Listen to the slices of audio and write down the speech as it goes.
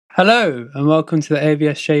Hello and welcome to the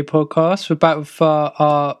AVSJ podcast. We're back with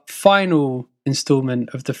our final instalment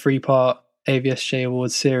of the three-part AVSJ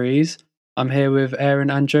Awards series. I'm here with Aaron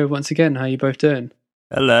and Joe once again. How are you both doing?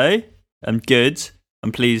 Hello, I'm good.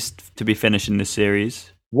 I'm pleased to be finishing this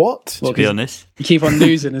series. What? To be honest. You keep on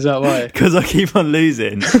losing, is that why? Because I keep on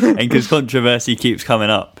losing and because controversy keeps coming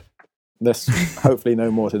up. There's hopefully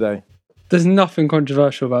no more today. There's nothing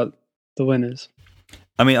controversial about the winners.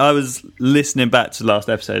 I mean, I was listening back to the last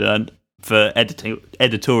episode and for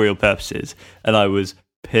editorial purposes, and I was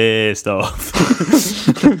pissed off.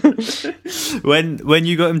 when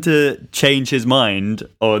you got him to change his mind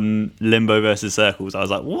on Limbo versus Circles, I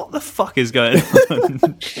was like, what the fuck is going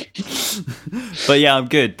on? But yeah, I'm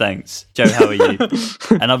good, thanks. Joe, how are you?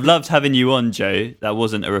 And I've loved having you on, Joe. That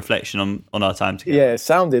wasn't a reflection on our time together. Yeah, it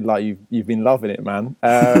sounded like you've been loving it, man.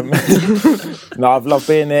 No, I've loved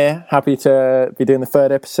being here. Happy to be doing the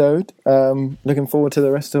third episode. Looking forward to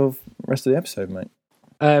the rest of the episode, mate.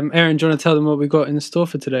 Aaron, do you want to tell them what we've got in store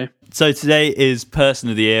for today? So today is Person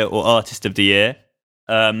of the Year or Artist of the Year.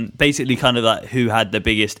 Basically kind of like who had the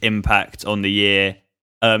biggest impact on the year.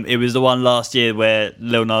 It was the one last year where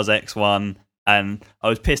Lil Nas X won, and I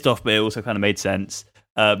was pissed off, but it also kind of made sense.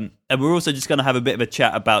 And we're also just going to have a bit of a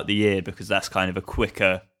chat about the year because that's kind of a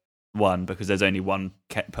quicker one because there's only one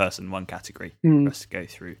person, one category for us to go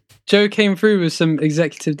through. Joe came through with some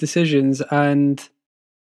executive decisions, and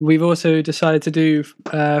we've also decided to do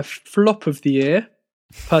flop of the year,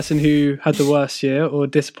 person who had the worst year or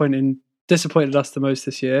disappointed us the most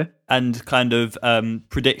this year. And kind of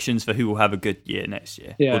predictions for who will have a good year next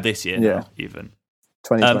year. Or this year now, even.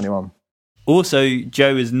 2021. Also,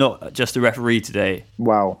 Joe is not just a referee today.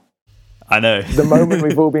 Wow. I know. The moment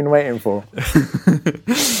we've all been waiting for.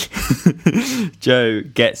 Joe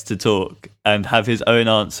gets to talk and have his own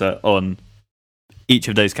answer on each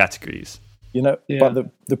of those categories. You know, but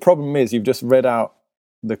the problem is you've just read out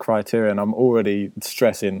the criteria and I'm already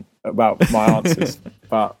stressing about my answers.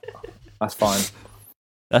 But that's fine.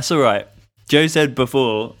 That's all right. Joe said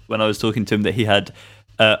before when I was talking to him that he had,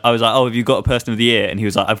 I was like, oh, have you got a person of the year? And he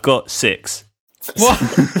was like, I've got 6. What?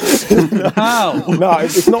 How? No,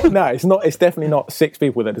 it's not. No, it's not. It's definitely not 6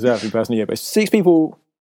 people that deserve to be person of the year. But it's 6 people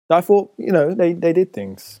that I thought, they did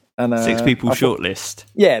things. And 6 people shortlist.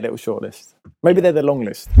 Yeah, they were shortlist. Maybe they're the long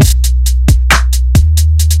list.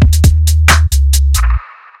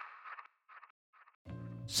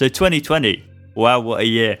 So 2020, wow, what a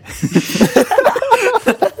year.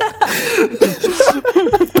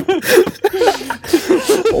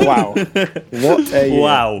 Wow. What a year.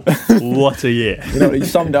 Wow, what a year. You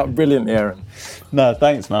summed up brilliantly, Aaron. No,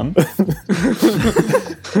 thanks, man. I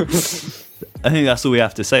think that's all we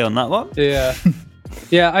have to say on that one. Yeah.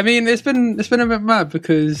 Yeah, I mean, it's been a bit mad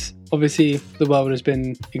because obviously the world has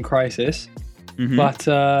been in crisis, but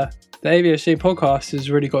the AVSJ podcast has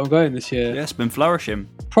really gotten going this year. Yeah, it's been flourishing.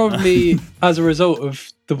 Probably as a result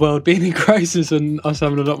of the world being in crisis and us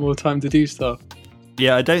having a lot more time to do stuff.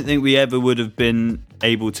 Yeah, I don't think we ever would have been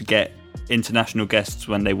able to get international guests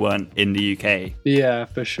when they weren't in the UK. Yeah,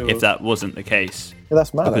 for sure. If that wasn't the case. Yeah,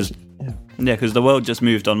 that's mad. Because the world just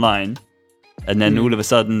moved online, and then all of a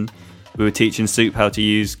sudden we were teaching Soup how to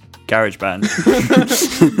use GarageBand.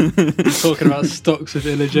 Talking about stocks with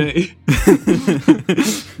Illa J.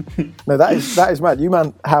 No, that is mad. You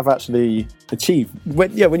man have actually achieved.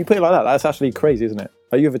 When you put it like that, that's actually crazy, isn't it?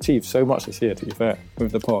 Like, you have achieved so much this year, to be fair,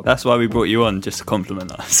 with the pod. That's why we brought you on, just to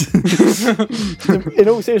compliment us. In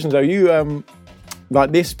all seriousness, though, you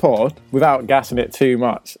like this pod, without gassing it too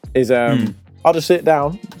much, is I'll just sit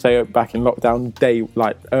down, say back in lockdown day,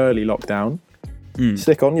 like early lockdown.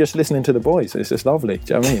 Stick on, just listening to the boys. It's just lovely.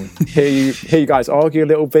 Do you know what I mean? Hear you guys argue a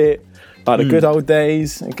little bit, like the good old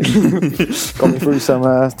days. Got me through some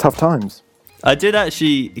tough times. I did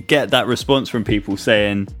actually get that response from people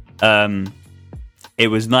saying it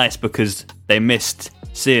was nice because they missed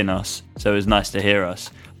seeing us, so it was nice to hear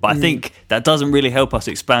us. But I think that doesn't really help us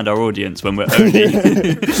expand our audience when we're only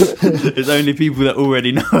it's only people that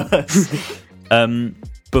already know us.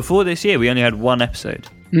 Before this year, we only had one episode.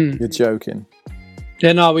 You're joking.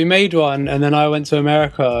 Yeah, no, we made one, and then I went to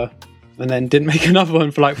America, and then didn't make another one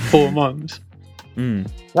for like 4 months.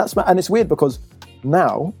 And it's weird because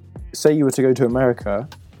now, say you were to go to America,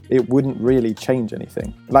 it wouldn't really change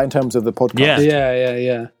anything, like in terms of the podcast.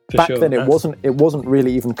 Yeah. Back then, it wasn't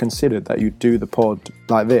really even considered that you'd do the pod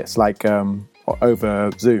like this, like over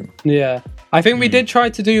Zoom. Yeah, I think we did try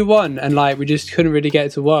to do one, and like we just couldn't really get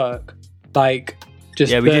it to work. Like,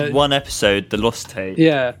 just we did one episode, the Lost Tape.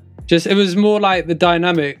 Yeah, just it was more like the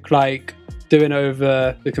dynamic, like doing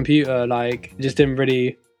over the computer. Like, it just didn't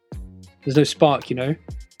really. There's no spark, you know.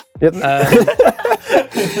 Yeah.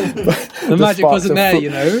 The magic wasn't there, you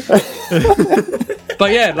know.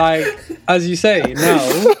 But yeah, like as you say,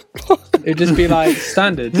 now it'd just be like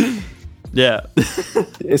standard. Yeah.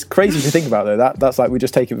 It's crazy to think about though. That's like we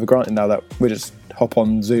just take it for granted now that we just hop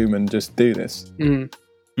on Zoom and just do this. And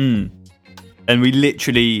we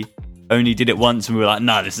literally only did it once and we were like,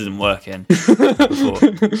 nah, this isn't working.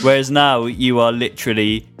 Whereas now you are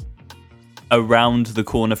literally around the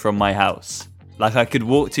corner from my house. Like I could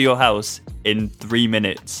walk to your house in 3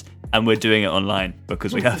 minutes and we're doing it online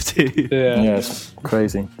because we have to. Yeah, it's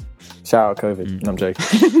crazy. Shout out COVID. No, I'm joking.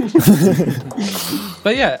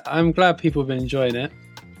 But yeah, I'm glad people have been enjoying it.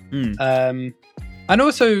 And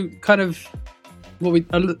also kind of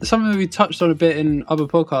something we touched on a bit in other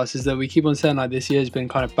podcasts is that we keep on saying like this year's been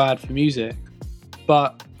kind of bad for music.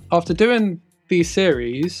 But after doing these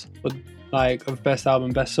series of best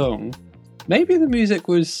album, best song, maybe the music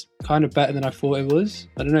was kind of better than I thought it was.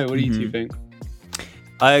 I don't know. What do you two think?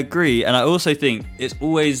 I agree. And I also think it's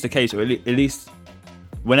always the case, or at least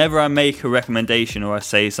whenever I make a recommendation or I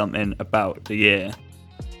say something about the year.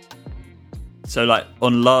 So like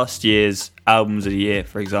on last year's albums of the year,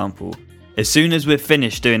 for example, as soon as we're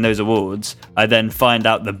finished doing those awards, I then find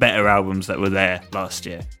out the better albums that were there last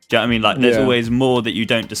year. Do you know what I mean? Like there's always more that you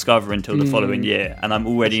don't discover until the following year. And I'm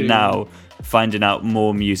already now finding out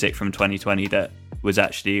more music from 2020 that was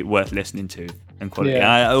actually worth listening to and quality. And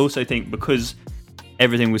I also think because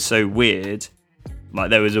everything was so weird, like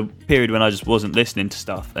there was a period when I just wasn't listening to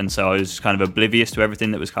stuff, and so I was kind of oblivious to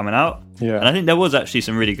everything that was coming out. And I think there was actually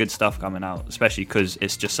some really good stuff coming out, especially because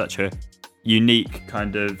it's just such a unique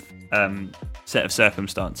kind of set of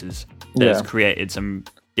circumstances that has created some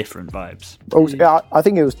different vibes. Also, I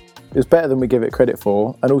think it was better than we give it credit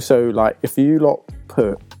for. And also, like, if you lot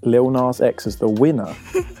put Lil Nas X as the winner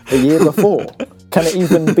the year before, can it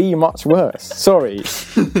even be much worse? Sorry.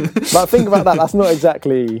 But think about that. That's not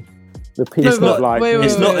exactly the piece of like...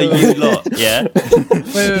 It's not a you lot, yeah?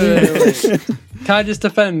 Wait. Can I just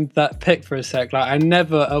defend that pick for a sec? Like, I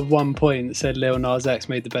never at one point said Lil Nas X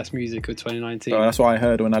made the best music of 2019. Oh, that's what I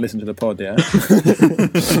heard when I listened to the pod, yeah?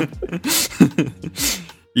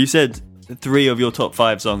 You said 3 of your top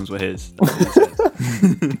 5 songs were his.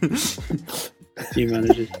 You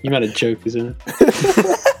man a joke, isn't it?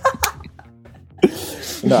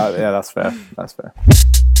 No, yeah, that's fair. That's fair.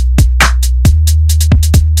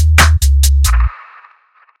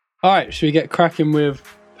 All right, should we get cracking with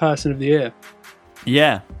Person of the Year?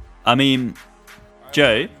 Yeah. I mean,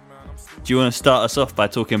 Joe, do you want to start us off by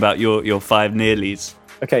talking about your 5 nearlies?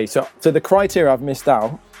 Okay, so the criteria I've missed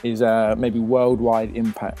out is maybe worldwide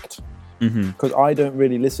impact. Because I don't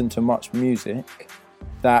really listen to much music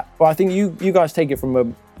that... Well, I think you guys take it from a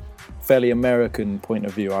fairly American point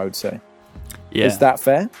of view, I would say. Yeah. Is that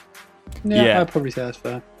fair? Yeah, I'd probably say that's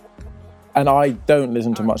fair. And I don't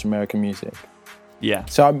listen to much American music. Yeah.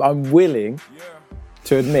 So I'm willing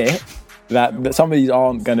to admit that some of these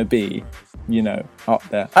aren't going to be, up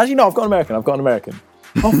there. Actually, no, I've got an American.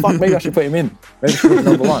 Oh, fuck, maybe I should put him in. Maybe I should put him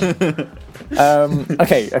number 1.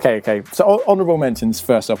 Okay. So honourable mentions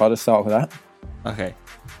first off. I'll just start with that. Okay.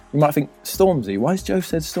 You might think, Stormzy. Why has Joe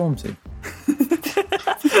said Stormzy?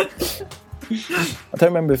 I don't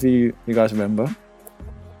remember if you guys remember.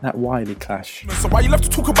 That Wiley clash. So why you love to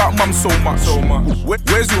talk about mum so much?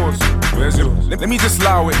 Where's yours? Let me just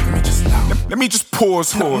allow it. Let me just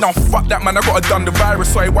pause. Now fuck that, man, I got done the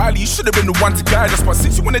virus. Sorry, Wiley, you should have been the one to guide us. But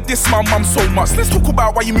since you wanna diss my mum so much, let's talk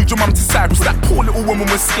about why you moved your mum to Cyprus. That poor little woman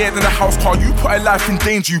was scared in a house car. You put her life in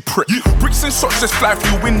danger, you prick. Bricks and shots just fly through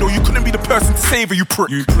your window. You couldn't be the person to save her, you prick.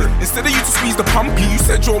 Instead of you to squeeze the pumpy, you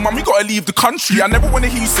said, yo, mum, you gotta leave the country. I never wanna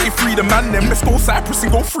hear you say free the man them. Let's go Cyprus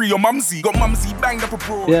and go free your mumsy. Got mumsy banged up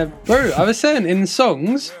abroad. Yeah, bro, I was saying in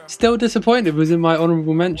songs, Still Disappointed was in my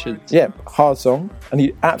honourable mentions. Yeah, hard song, and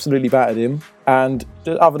he absolutely battered him. And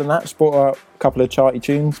other than that, just brought out a couple of charty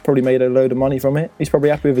tunes, probably made a load of money from it. He's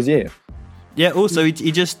probably happy with his year. Yeah, also, he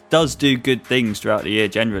just does do good things throughout the year,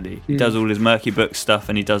 generally. He does all his Murky Book stuff,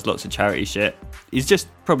 and he does lots of charity shit. He's just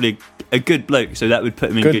probably a good bloke, so that would put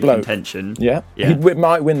him in good contention. Yeah. He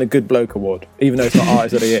might win the Good Bloke Award, even though it's not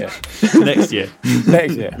Artist of the Year. Next year.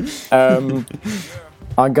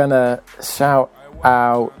 I'm going to shout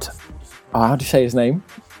out... how do you say his name?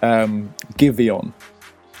 Giveon.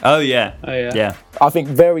 Oh, yeah. I think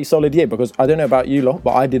very solid year, because I don't know about you lot,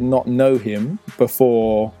 but I did not know him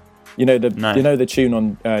before... You know the tune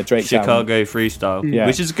on Drake's Chicago album? Freestyle,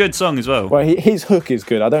 which is a good song as well. Well, his hook is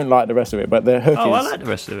good. I don't like the rest of it, but the hook is... I like the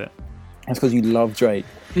rest of it. That's because you love Drake.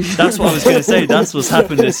 That's what I was going to say. That's what's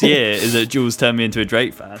happened this year, is that Jules turned me into a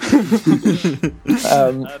Drake fan.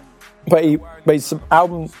 But his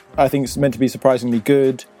album, I think, is meant to be surprisingly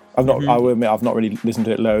good. I've not. I will admit, I've not really listened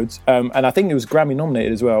to it loads. And I think it was Grammy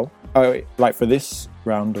nominated as well. Like for this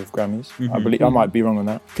round of Grammys. I believe I might be wrong on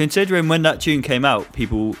that. Considering when that tune came out,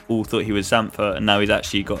 people all thought he was Sampha, and now he's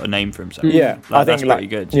actually got a name for himself. Yeah, I think that's pretty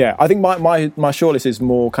good. Yeah, I think my shortlist is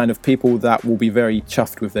more kind of people that will be very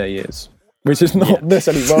chuffed with their years. Which is not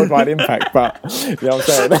necessarily worldwide impact, but you know what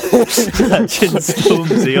I'm saying? Catching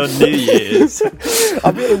Stormzy on New Year's.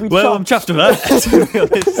 I'm chuffed with that, to be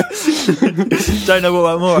honest. Don't know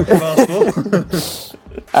what more I can ask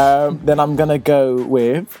for. Then I'm going to go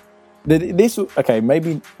with... this. Okay,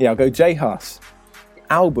 maybe... Yeah, I'll go J Hus.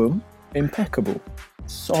 Album, impeccable.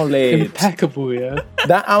 Solid. Impeccable, yeah.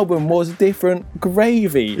 That album was different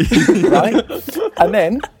gravy, right? And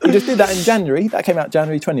then he just did that in January. That came out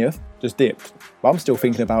January 20th. Just dipped. But I'm still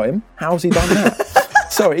thinking about him. How's he done that?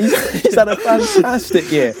 Sorry, he's had a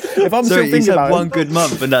fantastic year. If I'm still thinking about him, one good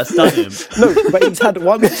month and that's done him. No, but he's had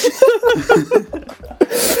one.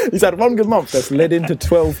 He's had one good month that's led into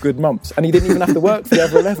 12 good months, and he didn't even have to work for the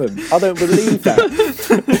other 11. I don't believe that.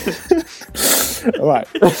 All right.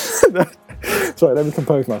 Sorry, let me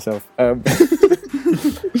compose myself. All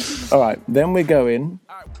right, then we're going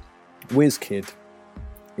Wizkid.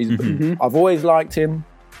 I've always liked him,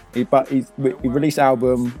 but he released an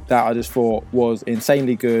album that I just thought was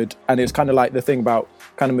insanely good, and it was kind of like the thing about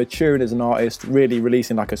kind of maturing as an artist, really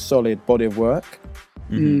releasing like a solid body of work.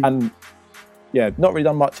 And yeah, not really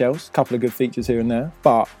done much else. A couple of good features here and there,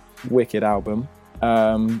 but wicked album.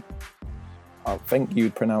 I think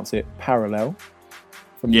you'd pronounce it Parallel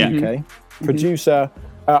from the UK. Producer,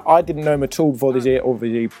 I didn't know him at all before this year.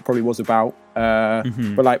 Obviously, probably was about.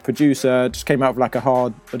 But like producer, just came out with like a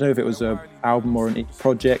hard, I don't know if it was an album or an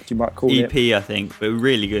project, you might call it. EP, I think, but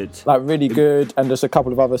really good. Like really good, and there's a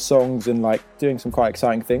couple of other songs and like doing some quite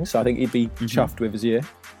exciting things. So I think he'd be chuffed with his year.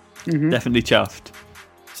 Definitely chuffed.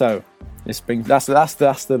 So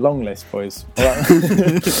that's the long list, boys. All right.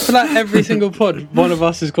 I feel like every single pod, one of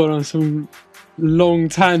us has gone on some long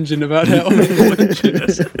tangent about their honourable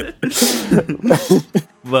mentions.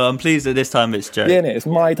 Well, I'm pleased that this time it's Joe. Yeah, it's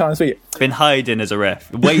my time to speak. Been hiding as a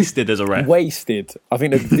ref, wasted as a ref. Wasted. I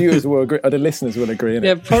think the viewers will agree, or the listeners will agree.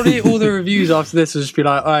 Yeah, probably all the reviews after this will just be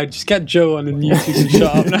like, all right, just get Joe on and you two can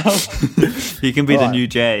shut up now. He can be the new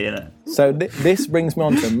Jay, you know. So this brings me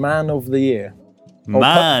on to Man of the Year.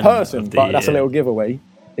 Man person, of the but year. That's a little giveaway.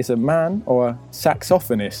 It's a man or a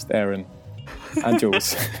saxophonist, Aaron and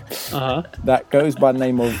Jules. That goes by the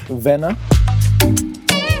name of Venna.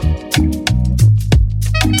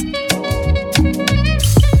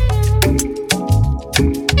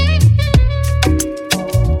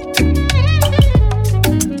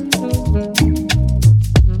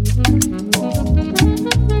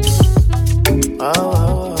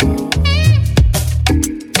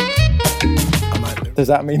 Does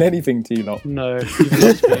that mean anything to you lot? No, you've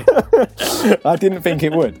lost me. I didn't think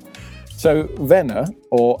it would. So Venna,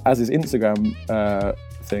 or as his Instagram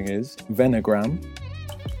thing is, Venagram,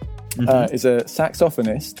 is a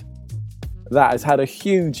saxophonist that has had a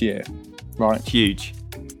huge year, right? Huge.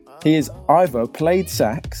 He has either played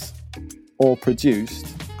sax or produced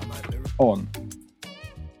on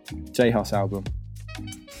J Hus album,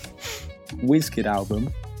 Wizkid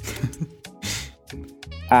album,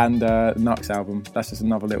 and Nux album. That's just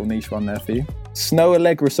another little niche one there for you. Snow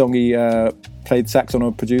Allegra song he played sax on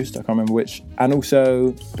or produced, I can't remember which, and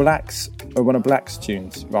also one of Black's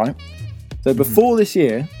tunes, right? So before this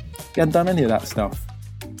year, he hadn't done any of that stuff.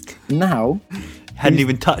 Now, hadn't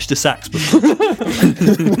even touched a sax before.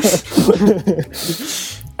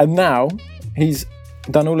 And now he's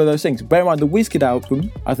done all of those things. Bear in mind, the Wizkid album,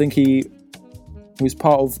 I think he was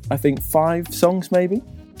part of, 5 songs maybe.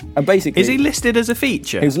 And basically, is he listed as a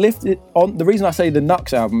feature? He was listed on. The reason I say the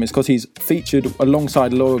Nux album is because he's featured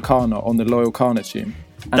alongside Loyal Kana on the Loyal Kana tune.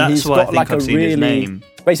 And that's why I think I've seen his name.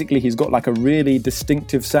 Basically, he's got like a really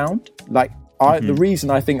distinctive sound. Like the reason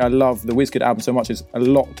I think I love the Wizkid album so much is a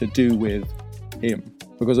lot to do with him,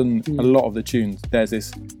 because on a lot of the tunes there's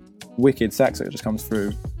this wicked sax that just comes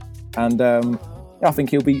through, and I think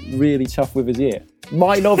he'll be really chuffed with his year.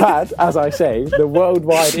 Might not have had, as I say, the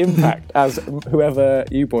worldwide impact as whoever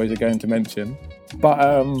you boys are going to mention. But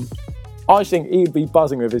I just think he'd be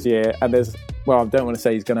buzzing with his year. And I don't want to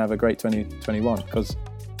say he's going to have a great 2021 because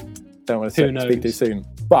I don't want to speak too soon.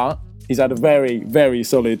 But he's had a very, very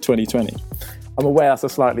solid 2020. I'm aware that's a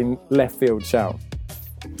slightly left field shout.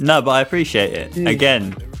 No, but I appreciate it.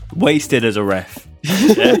 Again, wasted as a ref.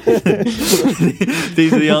 Yeah.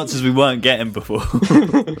 These are the answers we weren't getting before.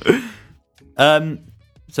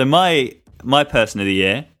 So my person of the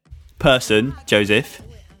year, Joseph,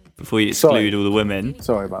 before you exclude all the women,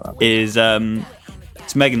 sorry about that, is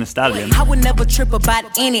It's Megan Thee Stallion. I would never trip about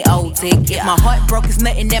any old dick. If my heart broke, it's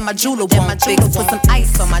nothing that my jeweler won't fix. Put some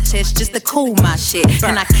ice on my chest just to cool my shit.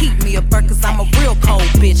 And I keep me a bird cause I'm a real cold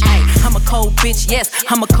bitch. Ay, I'm a cold bitch, yes,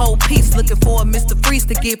 I'm a cold piece. Looking for a Mr. Freeze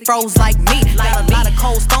to get froze like me. Like a lot of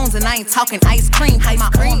cold stones and I ain't talking ice cream. Take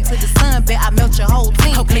my arm to the sun, bet I melt your whole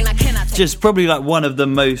team. Just probably like one of the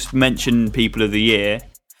most mentioned people of the year.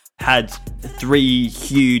 Had 3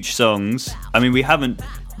 huge songs. I mean, we haven't...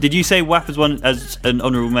 Did you say WAP as an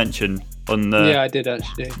honourable mention on the? Yeah, I did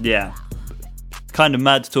actually. Yeah, kind of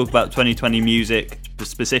mad to talk about 2020 music,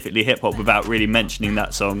 specifically hip hop, without really mentioning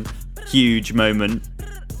that song. Huge moment,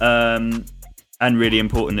 and really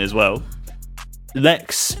important as well.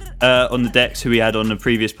 Lex on the decks, who we had on the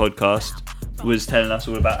previous podcast, was telling us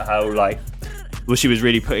all about how she was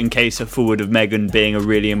really putting case forward of Megan being a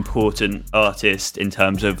really important artist in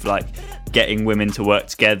terms of like getting women to work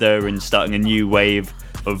together and starting a new wave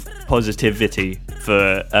of positivity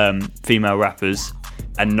for female rappers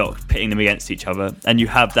and not pitting them against each other. And you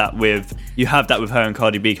have that with her and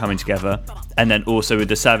Cardi B coming together, and then also with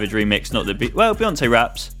the Savage remix. Not that Beyonce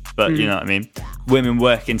raps, but you know what I mean. Women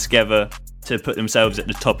working together to put themselves at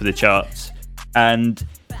the top of the charts, and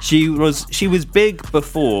she was big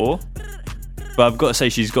before. But I've got to say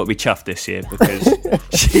she's got to be chuffed this year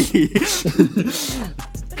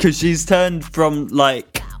because she's turned from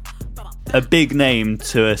like a big name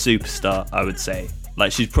to a superstar, I would say.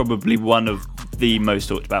 Like, she's probably one of the most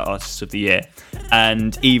talked about artists of the year.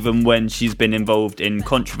 And even when she's been involved in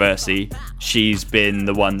controversy, she's been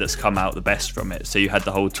the one that's come out the best from it. So you had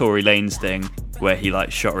the whole Tory Lanez thing where he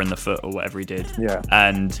like shot her in the foot or whatever he did. Yeah.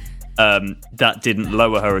 And that didn't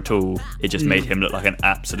lower her at all. It just made him look like an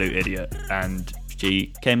absolute idiot. And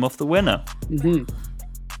she came off the winner. Mm-hmm.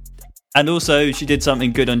 And also, she did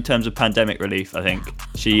something good in terms of pandemic relief, I think.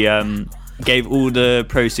 She gave all the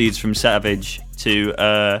proceeds from Savage to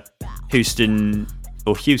Houston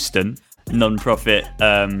non-profit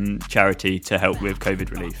charity to help with COVID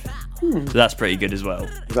relief. So that's pretty good as well.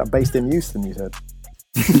 Is that based in Houston, you said?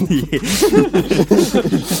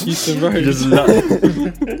 Houston Road.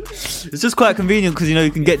 It's just quite convenient because, you know,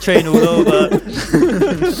 you can get train all over.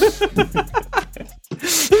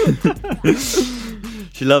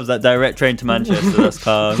 She loves that direct train to Manchester. That's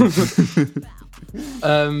calm.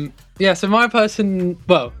 Yeah, so mine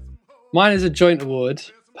is a joint award,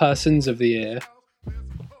 Persons of the Year,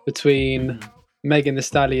 between Megan Thee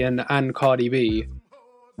Stallion and Cardi B.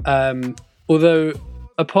 Although,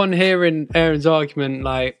 upon hearing Aaron's argument,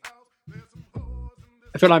 like,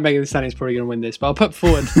 I feel like Megan Thee Stallion's probably going to win this, but I'll put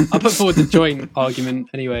forward the joint argument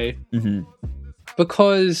anyway,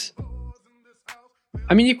 because,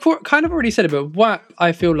 I mean, you kind of already said it, but WAP,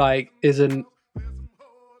 I feel like,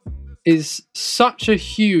 is such a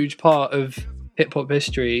huge part of hip hop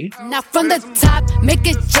history. Now from the top, make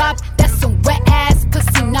it drop. That's some wet ass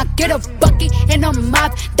pussy. Now get a bucket and a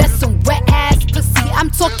mop. That's some wet ass pussy. I'm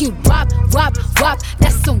talking wop, wop, wop.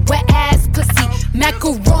 That's some wet ass pussy.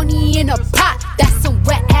 Macaroni in a pot. That's some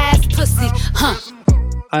wet ass pussy, huh?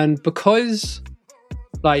 And because,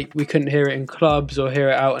 like, we couldn't hear it in clubs or hear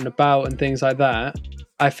it out and about and things like that,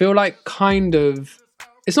 I feel like kind of,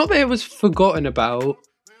 it's not that it was forgotten about,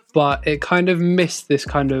 but it kind of missed this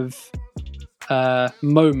kind of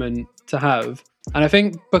moment to have. And I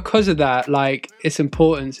think because of that, like, its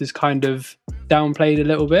importance is kind of downplayed a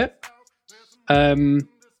little bit.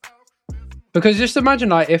 Because just imagine,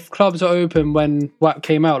 like, if clubs are open when WAP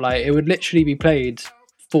came out, like, it would literally be played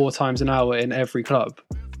 4 times an hour in every club.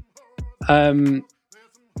 And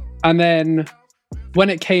then when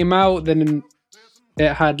it came out, then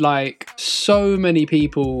it had like so many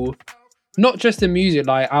people, not just in music,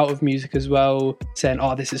 like out of music as well, saying,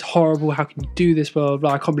 oh, this is horrible, how can you do this, blah, blah,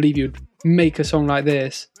 blah. I can't believe you'd make a song like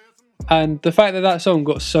this. And the fact that that song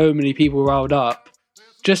got so many people riled up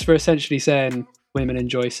just for essentially saying women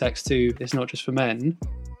enjoy sex too, it's not just for men,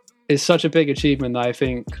 is such a big achievement that I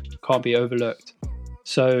think can't be overlooked.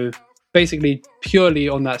 So basically, purely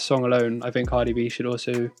on that song alone, I think Cardi B should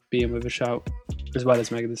also be in with a shout, as well as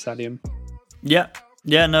Megan Thee Stallion. Yeah,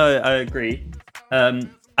 no, I agree. And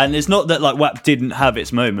it's not that like WAP didn't have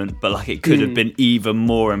its moment, but like it could have been even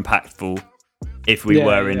more impactful if we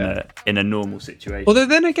were in a normal situation. Although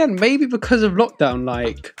then again, maybe because of lockdown,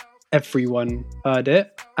 like everyone heard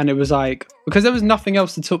it, and it was like, because there was nothing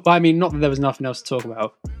else to talk. I mean, not that there was nothing else to talk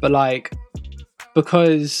about, but like,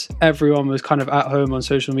 because everyone was kind of at home on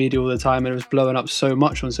social media all the time and it was blowing up so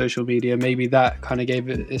much on social media, maybe that kind of gave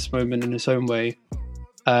it its moment in its own way.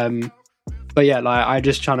 But yeah, like, I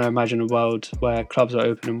just trying to imagine a world where clubs are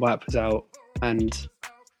open and WAP is out, and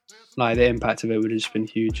like the impact of it would have just been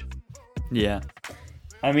huge. Yeah.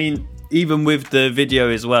 I mean, even with the video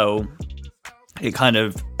as well, it kind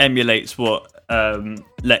of emulates what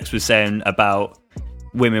Lex was saying about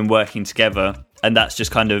women working together, and that's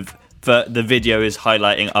just kind of the video is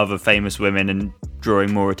highlighting other famous women and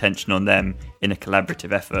drawing more attention on them in a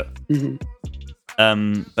collaborative effort.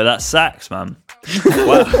 But that's sax, man.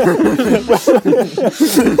 Wow.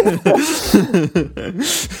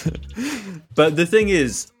 But the thing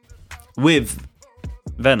is, with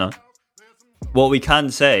Venna, what we can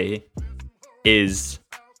say is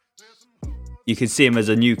you could see him as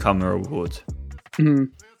a newcomer award.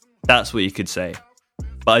 That's what you could say.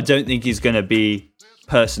 But I don't think he's going to be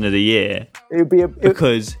Person of the Year. It would be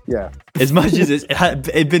because as much as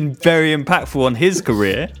it'd been very impactful on his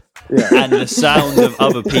career and the sound of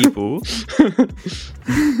other people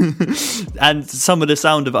and some of the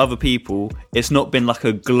sound of other people, it's not been like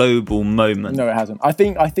a global moment. No, it hasn't. I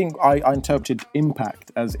think I interpreted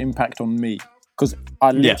impact as impact on me, because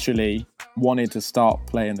I literally wanted to start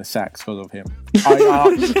playing the sax because of him.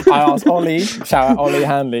 I asked Ollie, shout out Ollie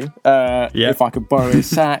Hanley, if I could borrow his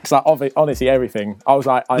sax. Like, honestly, everything. I was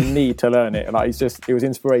like, I need to learn it. Like, it was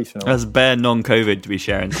inspirational. That's bare non-COVID to be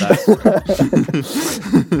sharing sax.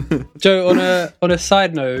 Joe, on a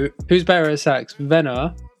side note, who's better at sax,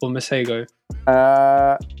 Venna or Masego?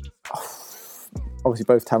 Obviously,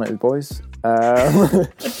 both talented boys.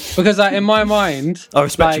 Because in my mind, I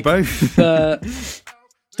respect you both.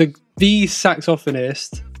 the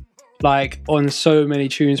saxophonist, like, on so many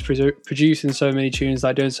tunes, producing so many tunes,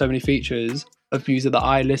 like doing so many features of music that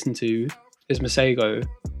I listen to, is Masego.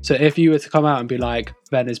 So if you were to come out and be like,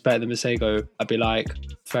 Ben is better than Masego, I'd be like,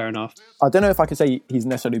 fair enough. I don't know if I could say he's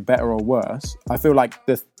necessarily better or worse. I feel like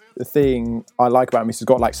the thing I like about him is he's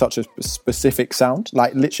got like such a specific sound.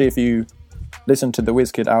 Like, literally, if you listen to the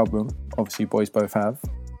WizKid album, obviously boys both have,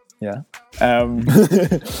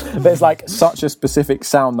 there's like such a specific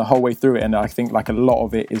sound the whole way through it, and I think like a lot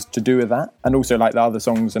of it is to do with that. And also, like, the other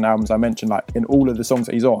songs and albums I mentioned, like in all of the songs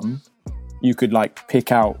that he's on, you could like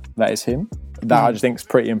pick out that it's him. That I just think is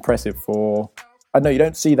pretty impressive for, I know you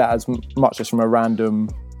don't see that as much as from a random,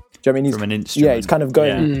 do you know what I mean? He's, from an instrument. Yeah, he's kind of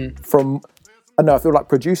going from, I don't know, I feel like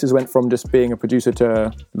producers went from just being a producer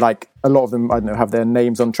to, like, a lot of them, I don't know, have their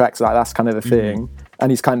names on tracks, like that's kind of the thing.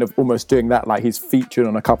 And he's kind of almost doing that, like he's featured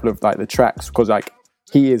on a couple of like the tracks because like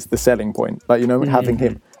he is the selling point, like, you know, having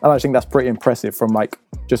him. And I think that's pretty impressive from like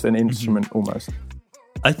just an instrument almost.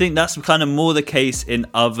 I think that's kind of more the case in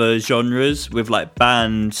other genres with like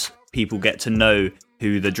bands. People get to know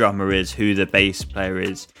who the drummer is, who the bass player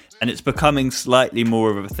is, and it's becoming slightly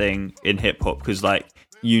more of a thing in hip hop because, like,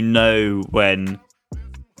 you know, when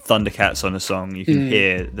Thundercat's on a song, you can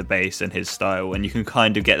hear the bass and his style, and you can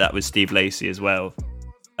kind of get that with Steve Lacy as well.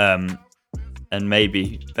 And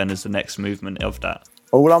maybe Venna's the next movement of that.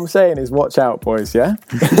 All I'm saying is watch out, boys, yeah?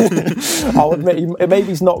 I'll admit, maybe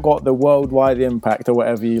he's not got the worldwide impact or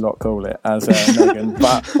whatever you lot call it as Megan,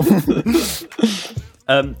 but...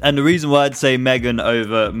 And the reason why I'd say Megan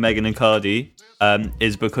over Megan and Cardi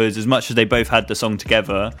is because as much as they both had the song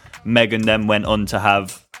together, Megan then went on to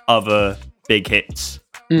have other big hits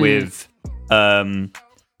with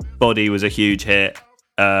Body was a huge hit,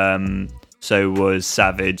 so was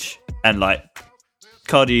Savage, and like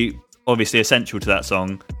Cardi obviously essential to that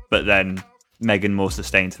song, but then Megan more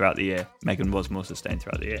sustained throughout the year. Megan was more sustained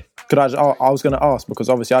throughout the year. I was going to ask, because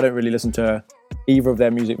obviously I don't really listen to either of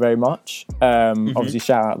their music very much. Obviously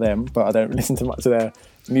shout out them, but I don't listen to much of their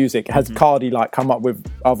music. Has Cardi like come up with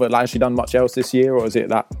other, like, actually done much else this year, or is it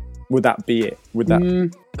that, would that be it? Would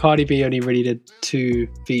that Cardi B only really did 2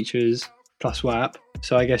 features plus WAP,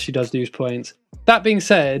 so I guess she does lose points. That being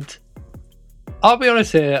said, I'll be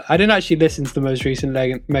honest here, I didn't actually listen to the most recent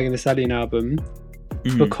Megan Thee Stallion album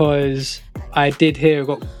because I did hear it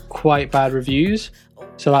got quite bad reviews,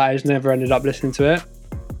 so like, I just never ended up listening to it.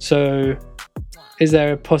 So is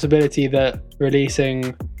there a possibility that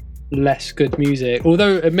releasing less good music,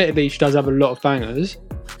 although admittedly she does have a lot of bangers,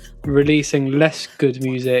 releasing less good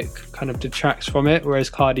music kind of detracts from it, whereas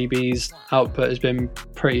Cardi B's output has been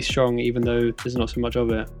pretty strong even though there's not so much of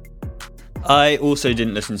it? I also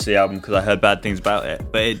didn't listen to the album because I heard bad things about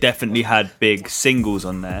it, but it definitely had big singles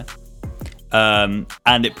on there,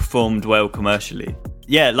 and it performed well commercially.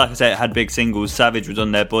 Yeah, like I said, it had big singles. Savage was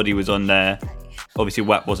on there, Body was on there. Obviously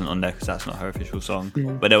WAP wasn't on there because that's not her official song,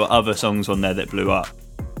 but there were other songs on there that blew up.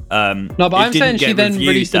 No, but I'm saying she then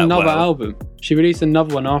released another album. She released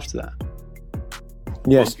another one after that.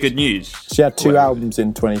 Yes, Good News. She had 2 albums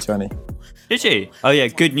in 2020. Did she? Oh yeah,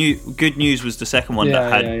 Good News was the second one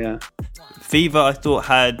that had Fever. I thought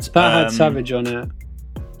had had Savage on it.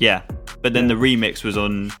 Yeah, but then the remix was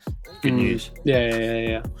on Good News.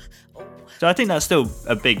 Yeah. So I think that's still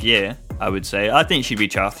a big year, I would say. I think she'd be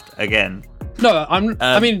chuffed again. No,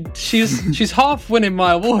 I mean, she's half winning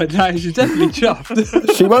my award. Like, she's definitely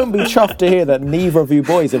chuffed. She won't be chuffed to hear that neither of you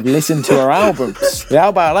boys have listened to her albums. Yeah, how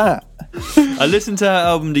about that? I listened to her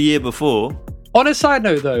album the year before. On a side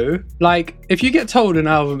note, though, like, if you get told an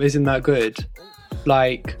album isn't that good,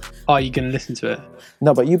 like, are you going to listen to it?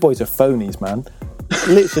 No, but you boys are phonies, man.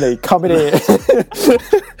 Literally coming here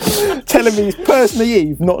telling me personally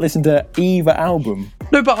you've not listened to either album.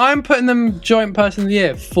 No, but I'm putting them joint person of the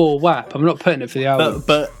year for WAP. I'm not putting it for the album.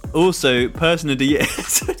 But also person of the year.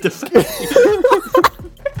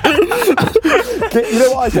 You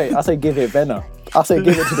know what I say? I say give it Venner. I say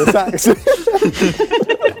give it to the sax.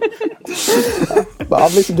 But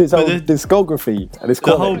I've listened to his whole discography and it's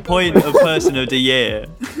the whole point of person of the year.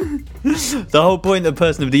 The whole point of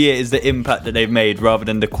person of the year is the impact that they've made rather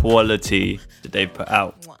than the quality that they've put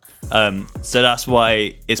out. So that's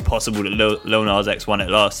why it's possible that Lil Nas X won it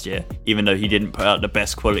last year, even though he didn't put out the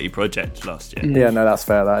best quality project last year. Yeah, no, that's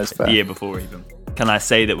fair. That is fair. The year before even. Can I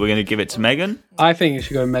say that we're going to give it to Megan? I think it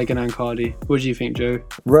should go Megan and Cardi. What do you think, Joe?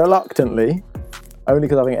 Reluctantly, only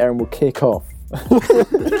because I think Aaron will kick off. No,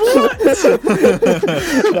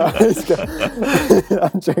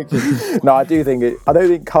 I'm joking. No, I do think I don't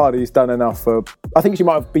think Cardi's done enough for. I think she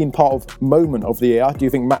might have been part of moment of the year. I do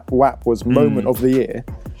think WAP was moment of the year.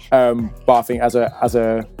 But I think as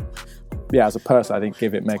a person, I think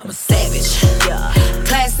give it Megan. Savage, yeah.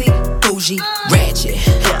 Classy, bougie, ratchet,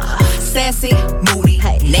 yeah. Sassy, moody,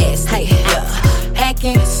 nasty, yeah.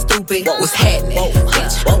 Hacking, stupid, what's happening?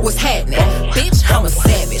 Bitch, what's happening? Bitch, I'm a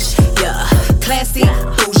savage, yeah. Classy,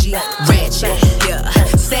 bougie, ratchet, yeah.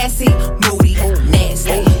 Sassy, moody, nasty,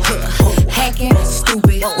 yeah. Hacking,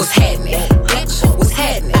 stupid, what's happening? Bitch, what's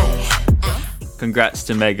happening? Congrats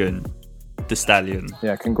to Megan Thee Stallion.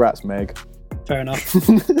 Yeah, congrats, Meg. Fair enough.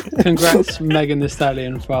 Congrats, Megan Thee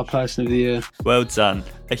Stallion, for our person of the year. Well done.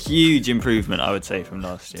 A huge improvement, I would say, from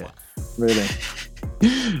last year. Really?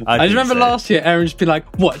 I just remember last year, Aaron just be like,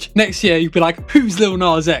 watch, next year you'd be like, who's Lil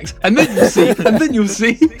Nas X? And then you'll see, and then you'll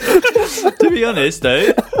see. To be honest,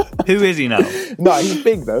 though, who is he now? No, he's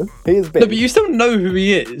big, though. He is big. No, but you still know who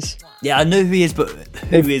he is. Yeah, I know who he is, but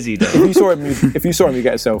who is he, though? If you saw him, you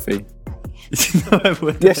get a selfie. No, I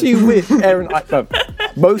wouldn't. Yes, you will, Aaron.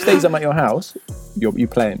 Most days I'm at your house, you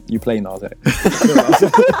play Nas X.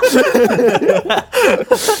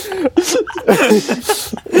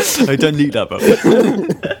 I don't need that, bro.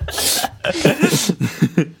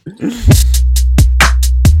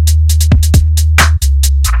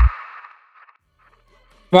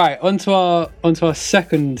 Right, onto our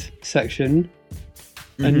second section.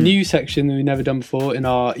 A new section that we've never done before in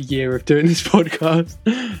our year of doing this podcast.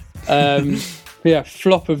 Yeah,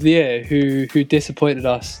 flop of the year. Who disappointed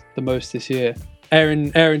us the most this year?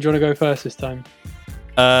 Aaron, do you want to go first this time?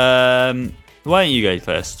 Why don't you go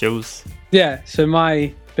first, Jules? Yeah, so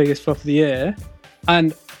my biggest flop of the year,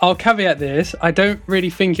 and I'll caveat this, I don't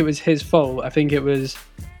really think it was his fault. I think it was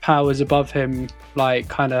powers above him, like,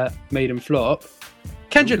 kind of made him flop.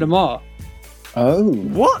 Kendrick Lamar. Oh.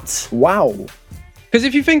 What? Wow. Because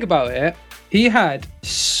if you think about it, he had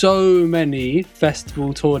so many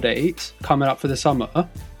festival tour dates coming up for the summer.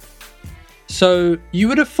 So you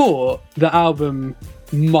would have thought the album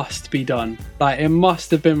must be done. Like, it must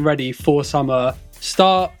have been ready for summer.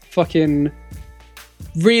 Start fucking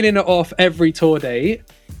reeling it off every tour date.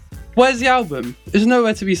 Where's the album? It's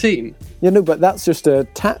nowhere to be seen. Yeah, no, but that's just a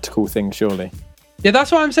tactical thing, surely. Yeah,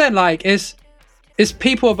 that's what I'm saying. Like, it's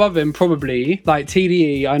people above him, probably. Like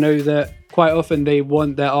TDE, I know that quite often they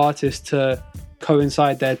want their artists to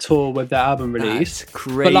coincide their tour with their album release. That's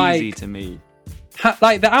crazy to me.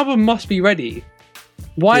 Like, the album must be ready.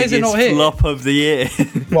 Why is it not here? Flop of the year.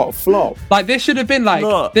 What, flop? Like, this should have been like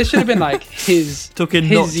Flop. this should have been like his Talking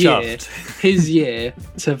his not year, chuffed. his year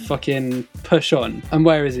to fucking push on. And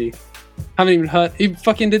where is he? Haven't even heard. He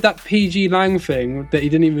fucking did that PG Lang thing that he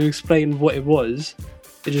didn't even explain what it was.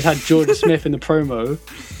 It just had Georgia Smith in the promo.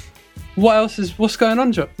 What else is? What's going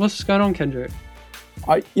on, Joe? What's going on, Kendrick?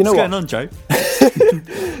 What's going on, Joe?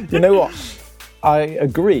 You know what? I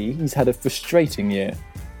agree. He's had a frustrating year.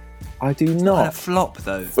 I do not. A flop,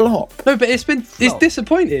 though. Flop. No, but he's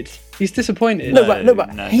disappointed. He's disappointed. No, but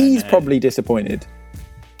no, he's no. probably disappointed.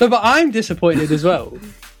 No, but I'm disappointed as well.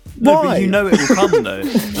 No, Why? but you know it will come, though.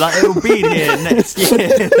 Like, it will be here next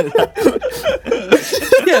year.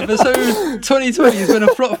 Yeah, but so 2020 has been a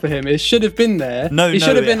flop for him. It should have been there. He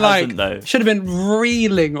should have been should have been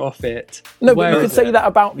reeling off it. No, but Where you could is say it? that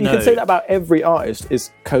about No. could say that about every artist. Is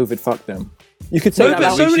COVID fucked them? You could say No, that but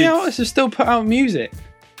about so many should- artists have still put out music.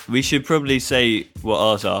 We should probably say what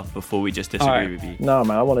ours are before we just disagree Alright. with you. No,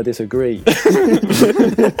 man, I want to disagree.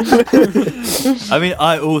 I mean,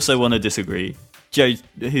 I also want to disagree. Joe,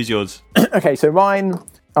 who's yours? Okay, so mine.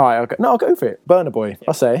 All right, I'll go for it. Burner Boy.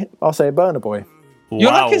 I'll say Burner Boy.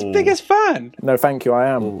 You're Wow. like his biggest fan. No, thank you, I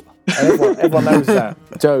am. Ooh. Everyone knows that.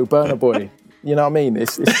 Joe, Burner Boy. You know what I mean?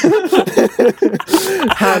 It's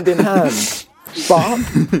hand in hand. But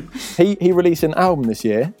he released an album this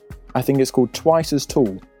year. I think it's called Twice as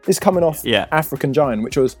Tall. It's coming off African Giant,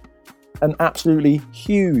 which was an absolutely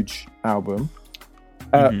huge album.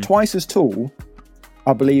 Twice as Tall,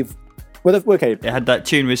 I believe. Well, okay. It had that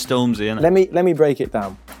tune with Stormzy in it. Let me break it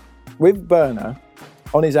down. With Burner,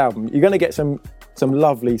 on his album, you're going to get some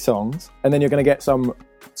lovely songs, and then you're going to get some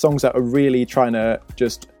songs that are really trying to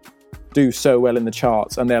just do so well in the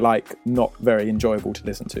charts, and they're like not very enjoyable to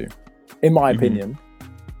listen to. In my opinion,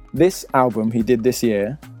 this album he did this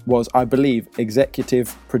year was, I believe,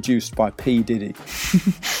 executive produced by P. Diddy.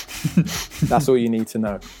 That's all you need to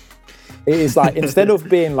know. It is like, instead of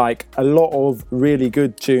being like a lot of really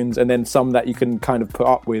good tunes and then some that you can kind of put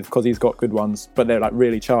up with because he's got good ones, but they're like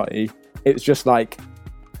really charty, it's just like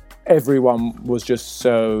everyone was just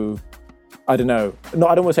so, I don't know, I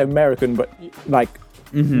don't want to say American, but like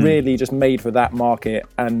really just made for that market,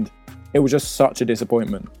 and it was just such a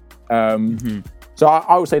disappointment. So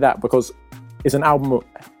I would say that, because it's an album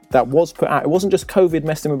that was put out. It wasn't just COVID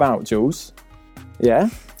messed him about, Jules. Yeah,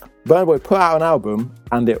 Burna Boy put out an album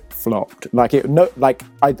and it flopped.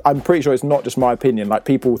 I'm pretty sure it's not just my opinion. Like,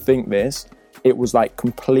 people think this. It was like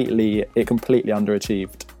completely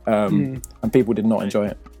underachieved, and people did not enjoy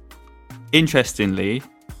it. Interestingly,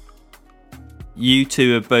 you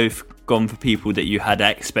two have both gone for people that you had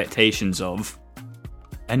expectations of,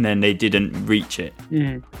 and then they didn't reach it.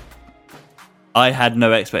 I had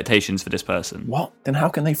no expectations for this person. What? Then how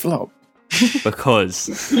can they flop?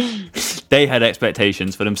 Because they had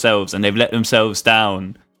expectations for themselves and they've let themselves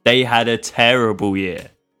down. They had a terrible year.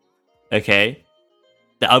 Okay?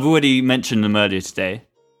 I've already mentioned them earlier today.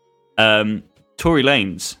 Tory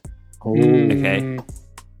Lanez. Okay?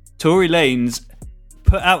 Tory Lanez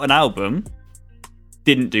put out an album,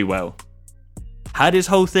 didn't do well. Had his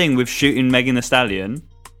whole thing with shooting Megan Thee Stallion,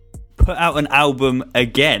 put out an album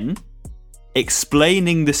again,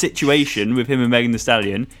 explaining the situation with him and Megan Thee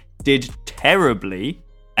Stallion, did terribly,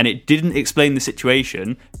 and it didn't explain the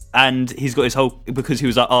situation, and he's got his whole, because he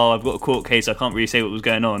was like, oh, I've got a court case, I can't really say what was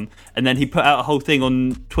going on, and then he put out a whole thing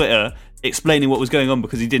on Twitter explaining what was going on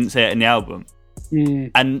because he didn't say it in the album.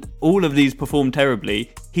 And all of these performed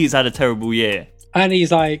terribly. He's had a terrible year. And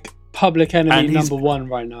he's like public enemy number one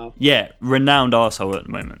right now. Yeah, renowned arsehole at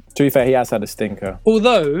the moment. To be fair, he has had a stinker.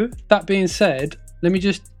 Although, that being said, let me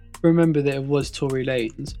just remember that it was Tory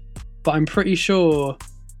Lanez, but I'm pretty sure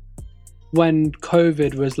when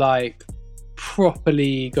COVID was like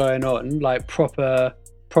properly going on, like proper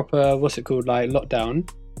what's it called, like lockdown,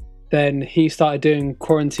 then he started doing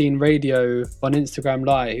quarantine radio on Instagram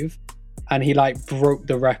Live, and he like broke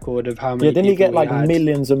the record of how many didn't he get like had.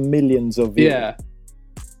 millions and millions of views? Yeah.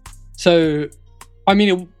 So, I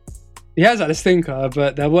mean, he has had a stinker,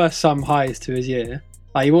 but there were some highs to his year.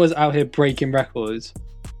 Like, he was out here breaking records.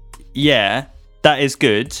 Yeah, that is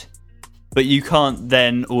good, but you can't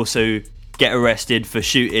then also get arrested for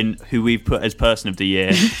shooting who we've put as Person of the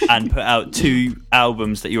Year and put out two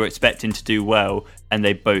albums that you're expecting to do well and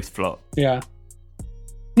they both flop. Yeah.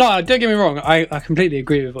 No, don't get me wrong. I completely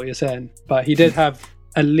agree with what you're saying, but he did have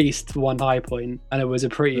at least one high point, and it was a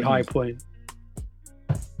pretty high point.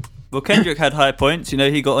 Well, Kendrick had high points. You know,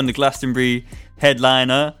 he got on the Glastonbury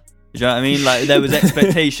headliner. Do you know what I mean? Like, there was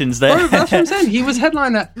expectations there. Bro, that's what I'm saying. He was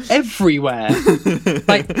headliner everywhere.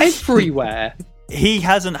 Like, everywhere. He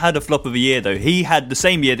hasn't had a flop of a year, though. He had the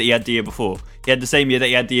same year that he had the year before. He had the same year that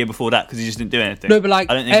he had the year before that because he just didn't do anything. No, but like,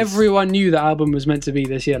 I don't think everyone knew the album was meant to be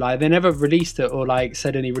this year. Like, they never released it or like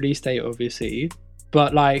said any release date, obviously.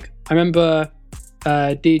 But like, I remember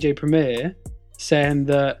DJ Premier saying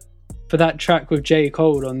that for that track with J.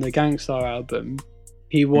 Cole on the Gangstar album,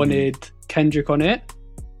 he wanted Kendrick on it.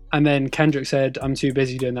 And then Kendrick said, I'm too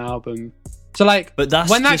busy doing the album. So like, but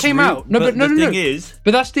that's when that came out, but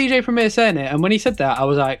that's DJ Premier saying it, and when he said that, I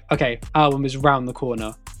was like, okay, album is round the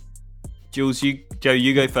corner. Jules, Joe,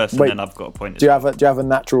 you go first, Wait, and then I've got a point. Do you have a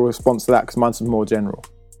natural response to that? Because mine's more general.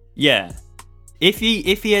 Yeah, if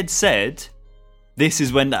he had said, this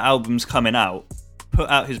is when the album's coming out, put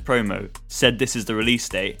out his promo, said this is the release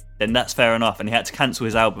date, then that's fair enough, and he had to cancel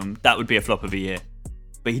his album, that would be a flop of a year.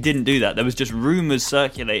 But he didn't do that. There was just rumours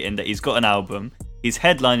circulating that he's got an album, he's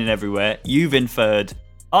headlining everywhere, you've inferred,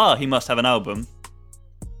 he must have an album,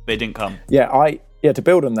 but it didn't come. Yeah, to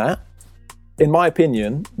build on that, in my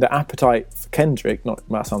opinion, the appetite for Kendrick,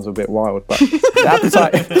 that sounds a bit wild, but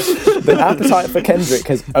the appetite for Kendrick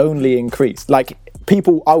has only increased. Like,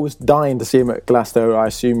 people, I was dying to see him at Glasgow, I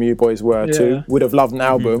assume you boys were too, would have loved an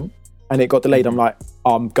album, and it got delayed. I'm like,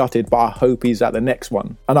 I'm gutted, but I hope he's at the next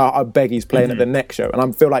one. And I beg he's playing at the next show. And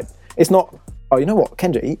I feel like, it's not, oh, you know what,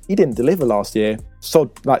 Kendrick, he didn't deliver last year.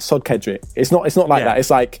 Sod Kendrick. It's not like that.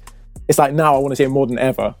 It's like now I want to see him more than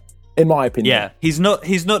ever. In my opinion. Yeah, he's not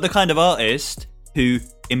the kind of artist who,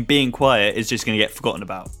 in being quiet, is just going to get forgotten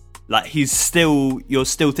about. Like, you're still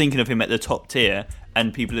thinking of him at the top tier,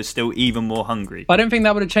 and people are still even more hungry. I don't think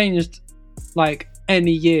that would have changed, like,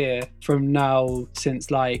 any year from now since,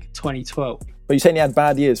 like, 2012. But you're saying he had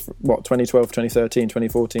bad years, 2012, 2013,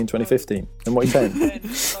 2014, 2015? And what are you saying?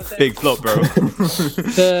 Big flop, bro.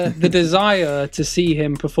 The desire to see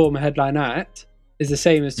him perform a headline act is the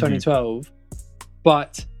same as 2012,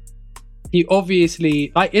 but he obviously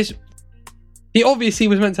was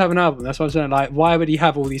meant to have an album. That's what I'm saying. Like, why would he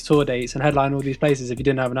have all these tour dates and headline all these places if he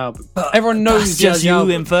didn't have an album? Everyone knows that's just you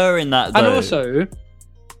album. inferring that, though. And also,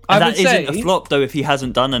 that isn't a flop, though, if he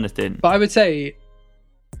hasn't done anything. But I would say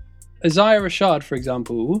Isaiah Rashad, for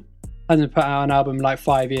example, hasn't put out an album in like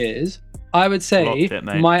 5 years. I would say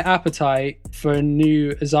my appetite for a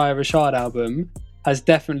new Isaiah Rashad album has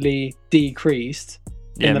definitely decreased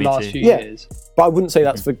in the last few years. But I wouldn't say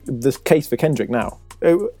that's the case for Kendrick now.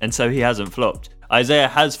 And so he hasn't flopped. Isaiah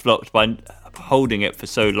has flopped by holding it for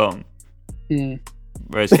so long.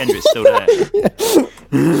 Whereas Kendrick's still there.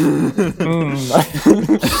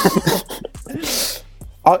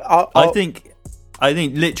 I think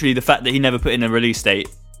literally the fact that he never put in a release date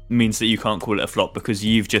means that you can't call it a flop because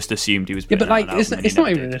you've just assumed he was putting but like out an album it's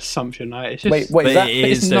not even an assumption. Like, it's just, wait, but it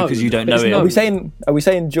is though because you don't know it. Are we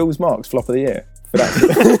saying Jules Marks flop of the year for that?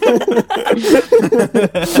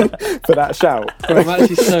 For that shout? Bro, I'm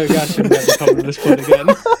actually so gassed to never come on this pod again.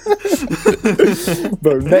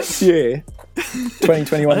 Bro, next year,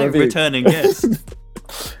 2021 I think review. Returning guest.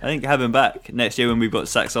 I think have him back next year when we've got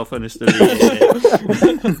saxophonist of the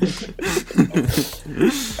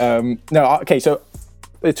year. No, okay, so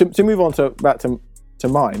to move on back to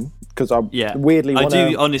mine, because I weirdly I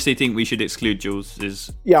do honestly think we should exclude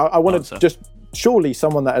Jules'. I want to just, surely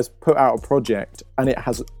someone that has put out a project and it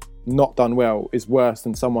has not done well is worse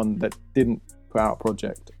than someone that didn't put out a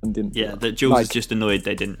project and didn't. Yeah, that Jules is just annoyed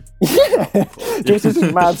they didn't. Jules is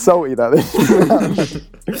just mad salty that they.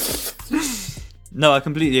 No, I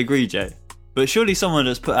completely agree, Jay. But surely someone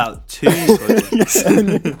has put out 2 projects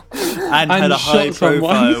and had a high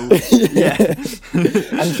profile,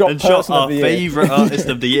 and shot our favourite artist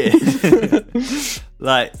of the year.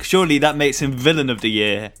 Like, surely that makes him villain of the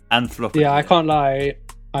year and flop. Yeah, I can't lie.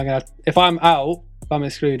 If I'm out, if I'm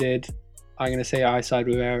excluded, I'm gonna say I side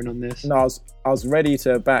with Aaron on this. No, I was ready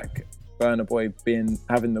to back Burna Boy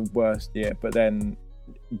having the worst year, but then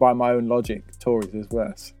by my own logic, Tories is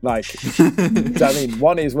worse. Like, do you know what I mean?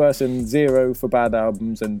 1 is worse than 0 for bad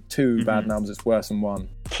albums, and 2 bad albums is worse than 1.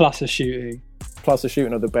 Plus a shooting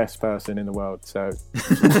of the best person in the world. So,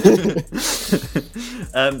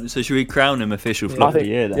 so should we crown him official flop of the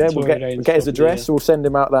year then? Yeah, we'll get his address. We'll send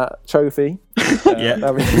him out that trophy.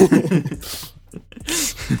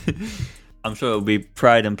 I'm sure it'll be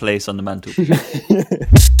pride and place on the mantle.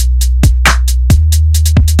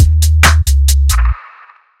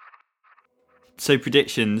 So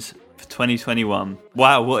predictions for 2021.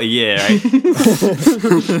 Wow, what a year, eh?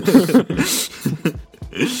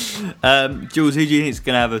 Jules, who do you think is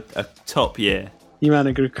going to have a top year? You man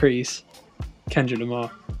a good crease. Kendrick Lamar.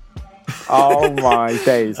 Oh my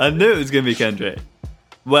days. I knew it was going to be Kendrick.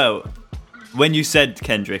 Well, when you said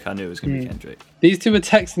Kendrick, I knew it was going to be Kendrick. These two were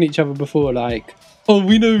texting each other before, like, oh,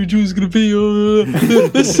 we know who Jules is going to be.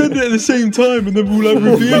 Let's send it at the same time and then we'll like,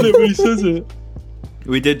 reveal it when he says it.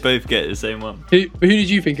 We did both get the same one. Who did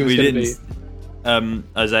you think it was going to be?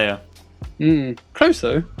 Isaiah. Close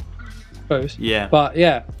though. Close. Yeah. But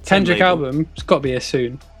yeah, Kendrick album, it's got to be here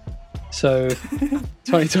soon. So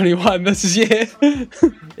 2021, that's his year.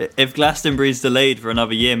 If Glastonbury's delayed for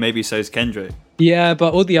another year, maybe so's Kendrick. Yeah,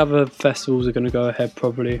 but all the other festivals are going to go ahead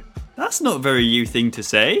probably. That's not a very you thing to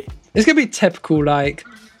say. It's going to be typical, like,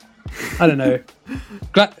 I don't know.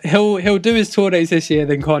 He'll do his tour dates this year,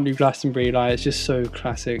 then can't do Glastonbury. Like, it's just so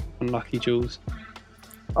classic. Unlucky Jules.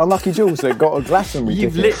 Unlucky Jules that got a Glastonbury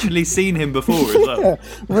You've ticket. literally seen him before as well. Yeah,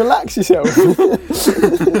 relax yourself.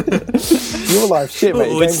 Your life's shit, mate.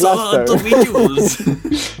 Oh, it's so hard to be Jules.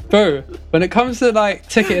 Bro, when it comes to like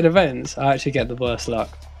ticketed events, I actually get the worst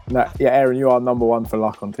luck. Nah, yeah, Aaron, you are number 1 for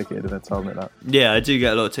luck on ticketed events, I'll admit that. Yeah, I do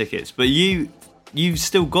get a lot of tickets, but you you've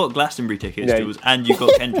still got Glastonbury tickets, Yeah. Jules, and you've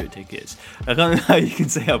got Kendrick tickets. I don't know how you can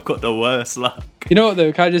say I've got the worst luck. You know what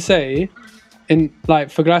though? Can I just say,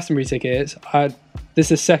 for Glastonbury tickets, this is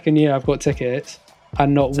the second year I've got tickets,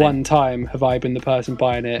 and not one time have I been the person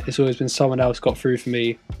buying it. It's always been someone else got through for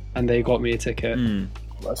me, and they got me a ticket.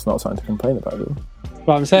 That's not something to complain about, though.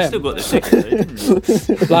 But I'm saying, Still got the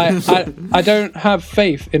tickets. like, I don't have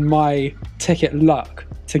faith in my ticket luck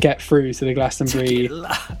to get through to the Glastonbury,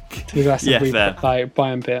 like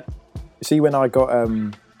buying bit. See, when I got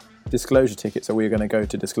Disclosure tickets, so we were going to go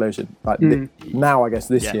to Disclosure. Now, I guess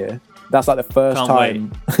this year, that's like the first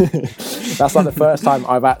time. That's like the first time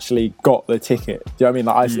I've actually got the ticket. Do you know what I mean?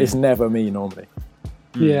 Like, it's never me normally.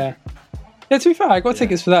 Yeah. Yeah, to be fair, I got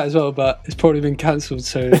tickets for that as well, but it's probably been cancelled,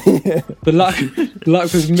 so the luck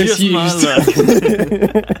was misused.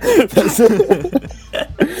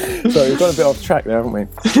 So we've got a bit off track there, haven't we?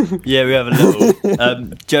 Yeah, we have a little.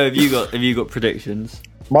 Joe, have you got predictions?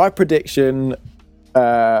 My prediction,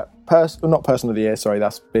 not person of the year, sorry,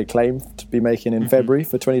 that's big claim to be making in February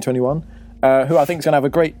for 2021. Who I think is going to have a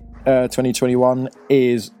great 2021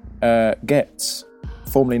 is Ghetts,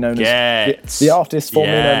 formerly known as the artist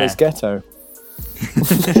formerly known as Ghetto.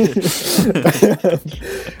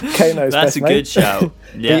 Kano's That's best a mate. good shout.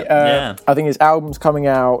 Yeah, I think his album's coming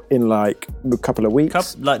out in like a couple of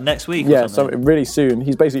weeks. like next week. Yeah, or so something. really soon.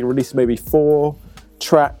 He's basically released maybe 4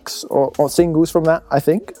 tracks or singles from that, I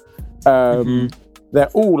think.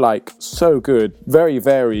 They're all like so good, very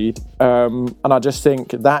varied, and I just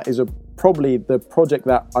think that is probably the project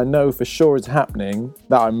that I know for sure is happening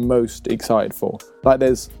that I'm most excited for. Like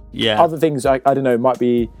there's other things I don't know, might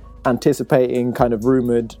be anticipating, kind of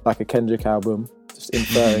rumoured, like a Kendrick album, just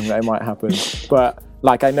inferring that it might happen. But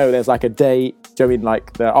like I know there's like a date, do you know what I mean?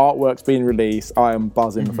 Like the artwork's been released, I am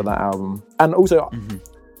buzzing for that album. And also,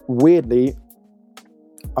 weirdly,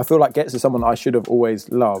 I feel like Ghetts is someone I should have always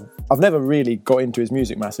loved. I've never really got into his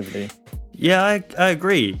music massively. Yeah, I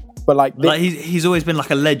agree. But like he's always been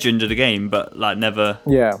like a legend of the game, but like never.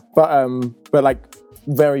 Yeah, but like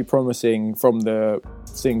very promising from the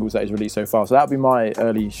singles that he's released so far. So that'd be my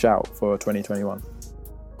early shout for 2021.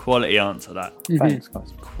 Quality answer that. Thanks,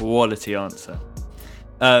 guys. Quality answer.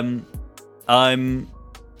 I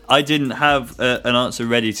didn't have an answer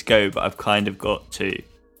ready to go, but I've kind of got to.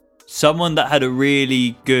 Someone that had a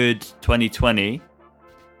really good 2020,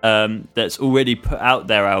 that's already put out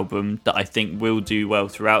their album that I think will do well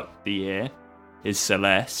throughout the year is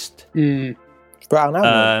Celeste. Put out an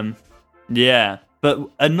album. Yeah, but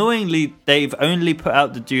annoyingly, they've only put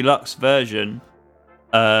out the deluxe version,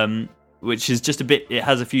 which is just a bit. It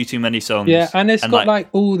has a few too many songs. Yeah, and it's got like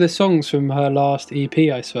all the songs from her last EP,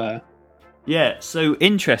 I swear. Yeah. So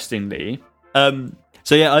interestingly,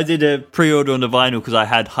 so yeah, I did a pre-order on the vinyl because I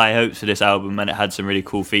had high hopes for this album and it had some really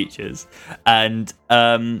cool features. And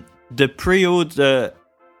the pre-order,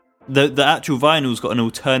 the actual vinyl's got an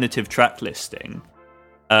alternative track listing,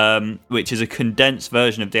 which is a condensed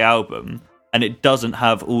version of the album, and it doesn't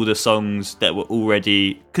have all the songs that were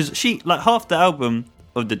already, because she like half the album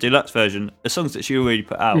of the deluxe version are songs that she already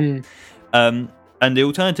put out. And the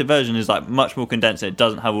alternative version is like much more condensed, and it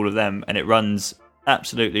doesn't have all of them, and it runs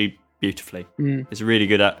absolutely beautifully. It's a really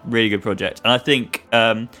good project, and I think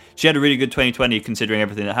she had a really good 2020 considering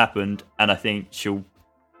everything that happened, and I think she'll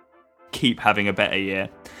keep having a better year.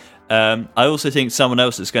 I also think someone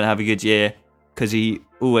else that's going to have a good year, because he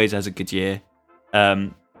always has a good year,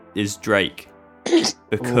 is Drake,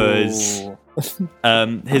 because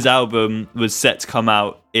his album was set to come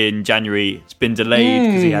out in January. It's been delayed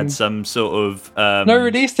because he had some sort of no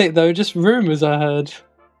release date though, just rumours I heard.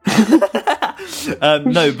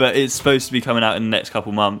 No, but it's supposed to be coming out in the next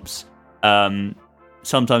couple months.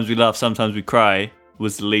 Sometimes We Laugh, Sometimes We Cry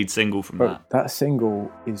was the lead single from that. That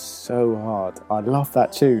single is so hard. I love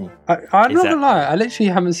that tune. I'm not gonna lie, I literally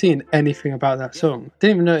haven't seen anything about that song.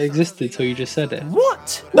 Didn't even know it existed till you just said it.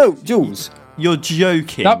 What? No, Jules. You're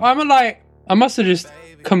joking. I must have just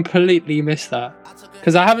completely missed that,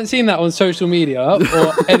 because I haven't seen that on social media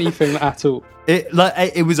or anything at all. It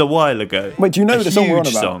was a while ago. Wait, do you know the song we're on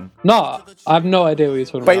Huge about? song. Nah, I have no idea what you're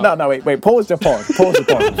talking about. Wait, pause the pod.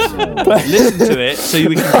 Listen to it so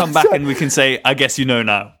we can come back and we can say, I guess you know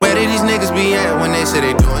now. Where did these niggas be at when they say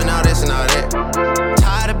they doing all this and all that?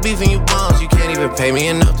 Tired of beefing you bums, you can't even pay me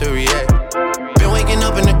enough to react. Been waking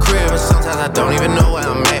up in the crib and sometimes I don't even know where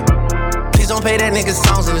I'm at. Please don't play that nigga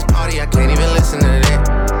songs in this party, I can't even listen to that.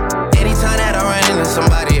 Anytime that I run into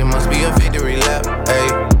somebody, it must be a victory lap.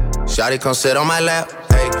 Ayy, shawty come sit on my lap.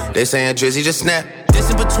 Ayy, they saying Drizzy just snap. This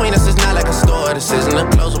in between us is not like a store, this isn't a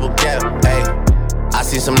closable gap. Ayy, I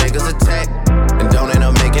see some niggas attack and don't end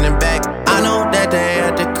up making it back. I know that they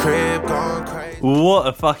at the crib going crazy. What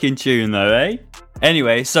a fucking tune, though, eh?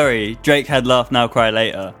 Anyway, sorry, Drake had Laugh Now, Cry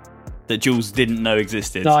Later that Jules didn't know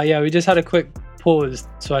existed. No, yeah, we just had a quick pause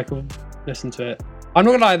so I could listen to it. I'm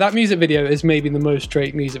not gonna lie, that music video is maybe the most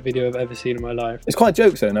Drake music video I've ever seen in my life. It's quite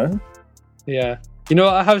jokes, though, no? Yeah. You know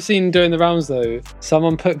what I have seen doing the rounds, though?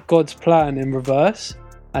 Someone put God's Plan in reverse,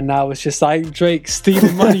 and now it's just like Drake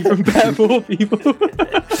stealing money from better poor people.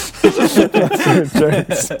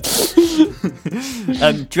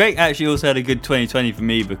 Drake actually also had a good 2020 for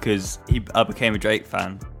me because I became a Drake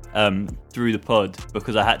fan through the pod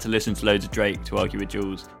because I had to listen to loads of Drake to argue with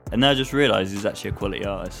Jules, and now I just realised he's actually a quality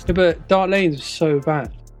artist. Yeah, but Dark Lanes was so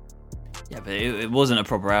bad. Yeah, but it wasn't a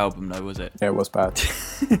proper album though, was it? Yeah, it was bad.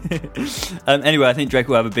 Anyway, I think Drake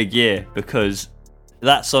will have a big year because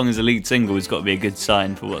that song as a lead single has got to be a good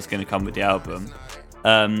sign for what's going to come with the album.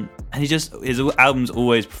 And his albums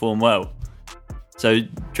always perform well. So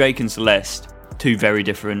Drake and Celeste, two very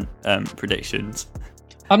different predictions.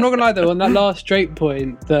 I'm not gonna lie though, on that last Drake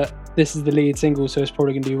point that this is the lead single, so it's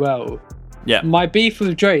probably gonna do well. Yeah. My beef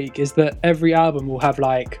with Drake is that every album will have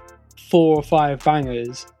like 4 or 5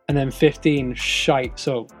 bangers and then 15 shite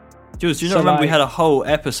songs. Jules, do you not remember we had a whole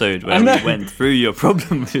episode where we went through your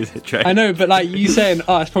problem with the Drake? I know, but like you saying,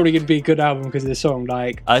 it's probably gonna be a good album because of this song.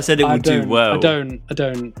 Like I said, it will do well. I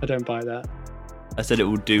don't buy that. I said it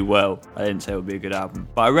will do well. I didn't say it will be a good album,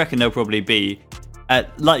 but I reckon there'll probably be,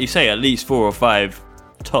 like you say, at least 4 or 5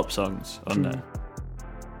 top songs on there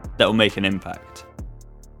that will make an impact.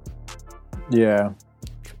 Yeah.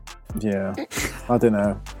 I don't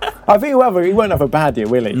know. I think he won't have a bad year,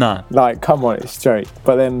 will he? No. Like, come on, it's Drake.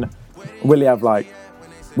 But then, will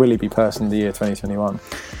he be Person of the Year 2021?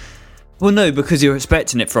 Well, no, because you're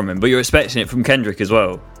expecting it from him, but you're expecting it from Kendrick as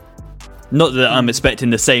well. Not that I'm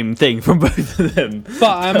expecting the same thing from both of them.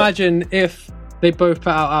 But I imagine if they both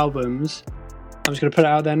put out albums, I'm just going to put it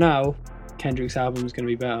out there now, Kendrick's album is going to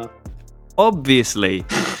be better. Obviously.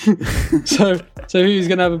 So who's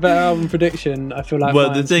going to have a better album prediction? I feel like.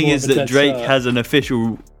 Well, the thing is that Drake has an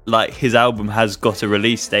official, like, his album has got a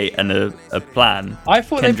release date and a plan. I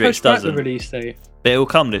thought Kendrick's they pushed back doesn't. the release date. But it will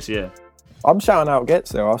come this year. I'm shouting out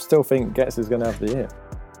Getz though. I still think Getz is going to have the year.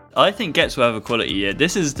 I think Getz will have a quality year.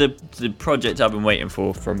 This is the project I've been waiting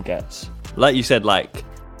for from Getz. Like you said, like,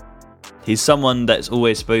 he's someone that's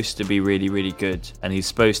always supposed to be really, really good, and he's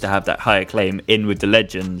supposed to have that high acclaim in with the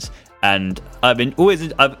legends. And I've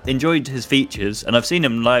enjoyed his features, and I've seen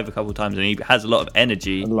him live a couple of times, and he has a lot of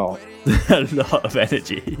energy. A lot of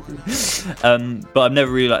energy. But I've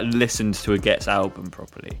never really listened to a Getz album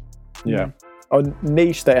properly. Yeah. A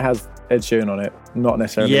niche that has Ed Sheeran on it, not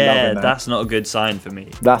necessarily. Yeah, that's not a good sign for me.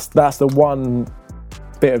 That's the one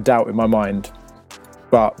bit of doubt in my mind.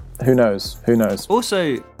 But who knows?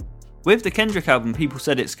 Also, with the Kendrick album, people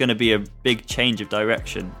said it's going to be a big change of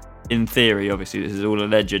direction. In theory, obviously, this is all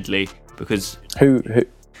allegedly, because who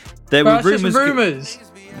there were rumors. Rumors.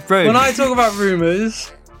 Bro. When I talk about rumors,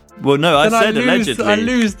 well, no, I said allegedly. I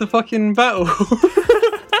lose the fucking battle.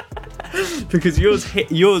 Because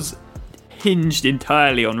yours hinged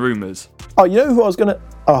entirely on rumors. Oh, you know who I was gonna?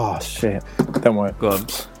 Oh shit! Don't worry. Go on.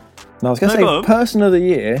 No, I was gonna say Person of the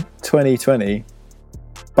Year 2020,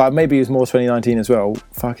 but maybe it was more 2019 as well.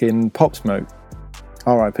 Fucking Pop Smoke.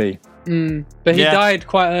 R.I.P. But he died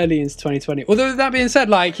quite early in 2020. Although that being said,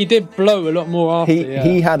 like, he did blow a lot more after.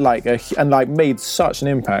 He had made such an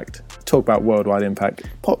impact. Talk about worldwide impact.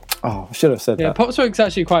 I should have said that. Yeah, Pop Smoke's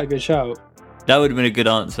actually quite a good shout. That would have been a good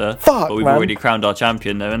answer. But we've already crowned our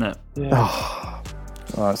champion, though, isn't it? Yeah.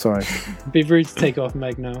 Alright, sorry. It'd be rude to take off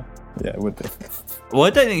Meg now. Yeah, it would be. Well, I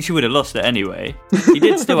don't think she would have lost it anyway. He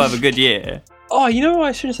did still have a good year. Oh, you know what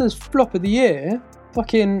I should have said as flop of the year?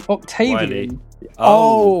 Fucking Octavian. Wiley.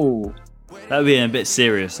 Oh. That would be a bit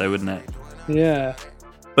serious, though, wouldn't it? Yeah.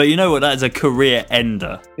 But you know what? That is a career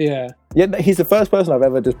ender. Yeah. Yeah, he's the first person I've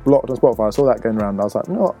ever just blocked on Spotify. I saw that going around. I was like,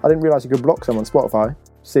 no, I didn't realise you could block someone on Spotify.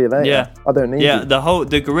 See you later. Yeah. I don't need you. Yeah, the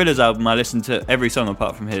Gorillaz album, I listened to every song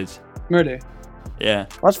apart from his. Really? Yeah.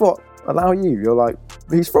 I just thought, allow you. You're like,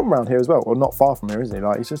 he's from around here as well, or not far from here, is he?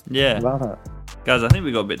 Like, he's just allow that. Guys, I think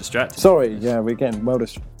we got a bit distracted. Sorry, yeah, we're getting well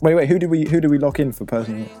distracted. Wait, who do we lock in for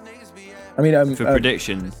person? I mean, for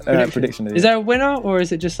prediction. Prediction. Is there a winner, or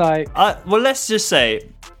is it just like? Well, let's just say,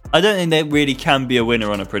 I don't think there really can be a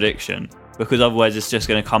winner on a prediction, because otherwise it's just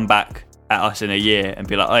going to come back at us in a year and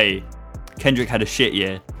be like, hey, Kendrick had a shit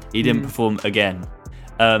year. He didn't perform again.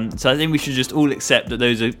 So I think we should just all accept that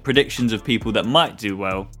those are predictions of people that might do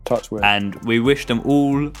well. Touch wood. And we wish them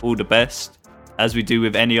all the best, as we do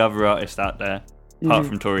with any other artist out there, apart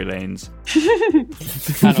from Tory Lanez.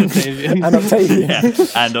 And Octavian. And Octavian. Yeah,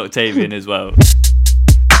 and Octavian as well.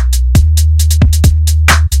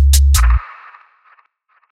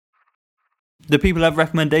 Do people have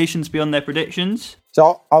recommendations beyond their predictions?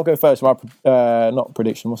 So I'll go first. My not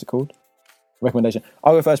prediction. What's it called? Recommendation.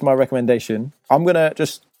 I'll go first. My recommendation. I'm gonna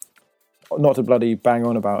just not to bloody bang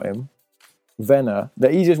on about him. Venner. The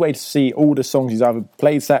easiest way to see all the songs he's either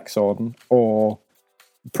played sax on or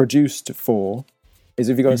produced for is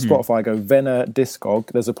if you go on Spotify, go Venner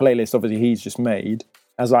Discog. There's a playlist obviously he's just made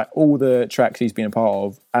as like all the tracks he's been a part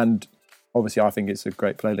of, and obviously I think it's a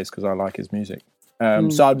great playlist because I like his music.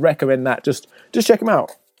 So I'd recommend that. Just check him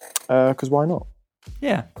out because why not?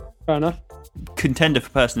 Yeah, Fair enough. contender for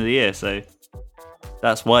Person of the Year, so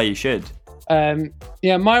that's why you should.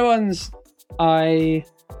 Yeah, my ones, I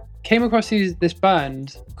came across this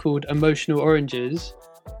band called Emotional Oranges,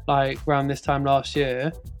 like around this time last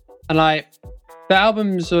year, and like the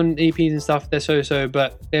albums on EPs and stuff, they're so,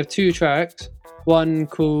 but they have 2 tracks, one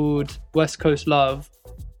called West Coast Love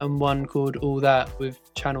and one called All That with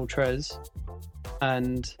Channel Trez,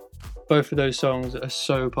 and both of those songs are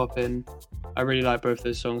so poppin'. I really like both of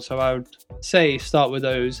those songs, so I would say start with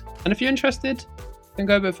those, and if you're interested, then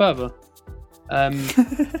go a bit further.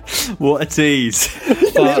 What a tease.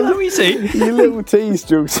 But- Let me see. You little tease,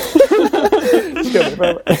 Jules.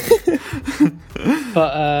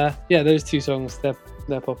 But yeah, those 2 songs,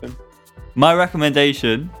 they're popping. My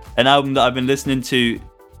recommendation, an album that I've been listening to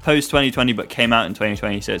post 2020 but came out in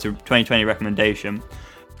 2020, so it's a 2020 recommendation.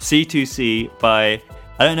 C2C by,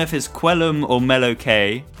 I don't know if it's Quellum or Mellow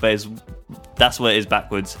K, but that's what it is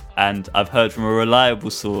backwards, and I've heard from a reliable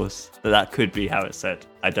source that could be how it's said.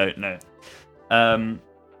 I don't know.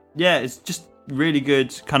 Yeah, it's just really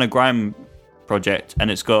good kind of grime project, and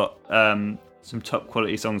it's got some top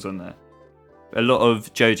quality songs on there. A lot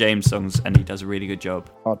of Joe James songs, and he does a really good job.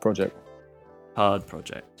 Hard project.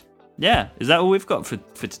 Yeah, is that all we've got for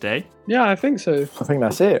today? Yeah, I think so. I think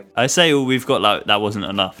that's it. I say all we've got, like that wasn't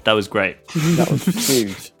enough. That was great. That was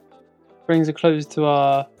huge. Brings a close to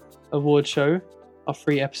our award show, our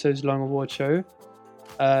 3 episodes long award show.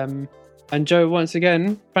 And Joe, once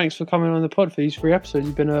again, thanks for coming on the pod for these 3 episodes.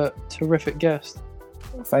 You've been a terrific guest.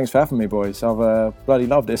 Thanks for having me, boys. I've bloody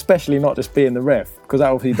loved it, especially not just being the ref, because that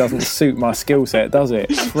obviously doesn't suit my skill set, does it?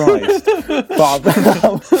 Christ. But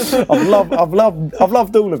I've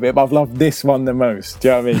loved all of it, but I've loved this one the most. Do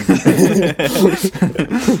you know what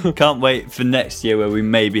I mean? Can't wait for next year where we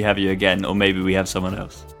maybe have you again, or maybe we have someone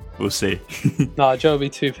else. We'll see. Nah, Joe will be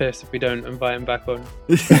too pissed if we don't invite him back on.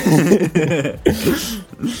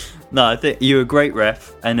 No, I think you're a great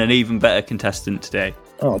ref and an even better contestant today.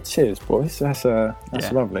 Oh, cheers, boys. That's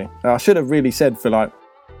lovely. I should have really said for like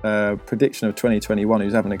prediction of 2021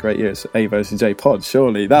 who's having a great year. It's A versus J pod.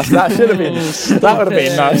 Surely that should have been. That would have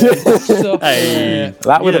been nice. Hey,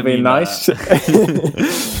 that would have been nice.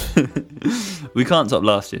 We can't top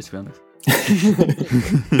last year, to be honest.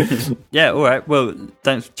 Yeah, all right. Well,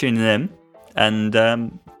 thanks for tuning in, and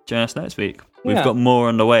join us next week. We've got more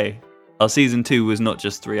on the way. Our season 2 was not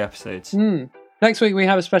just 3 episodes. Next week we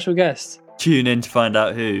have a special guest. Tune in to find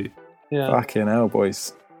out who. Yeah. Fucking hell,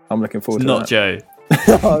 boys. I'm looking forward It's to not Joe.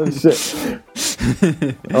 Oh, shit.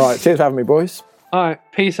 All right, cheers for having me, boys. All right,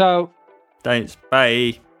 peace out. Thanks.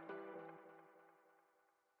 Bye.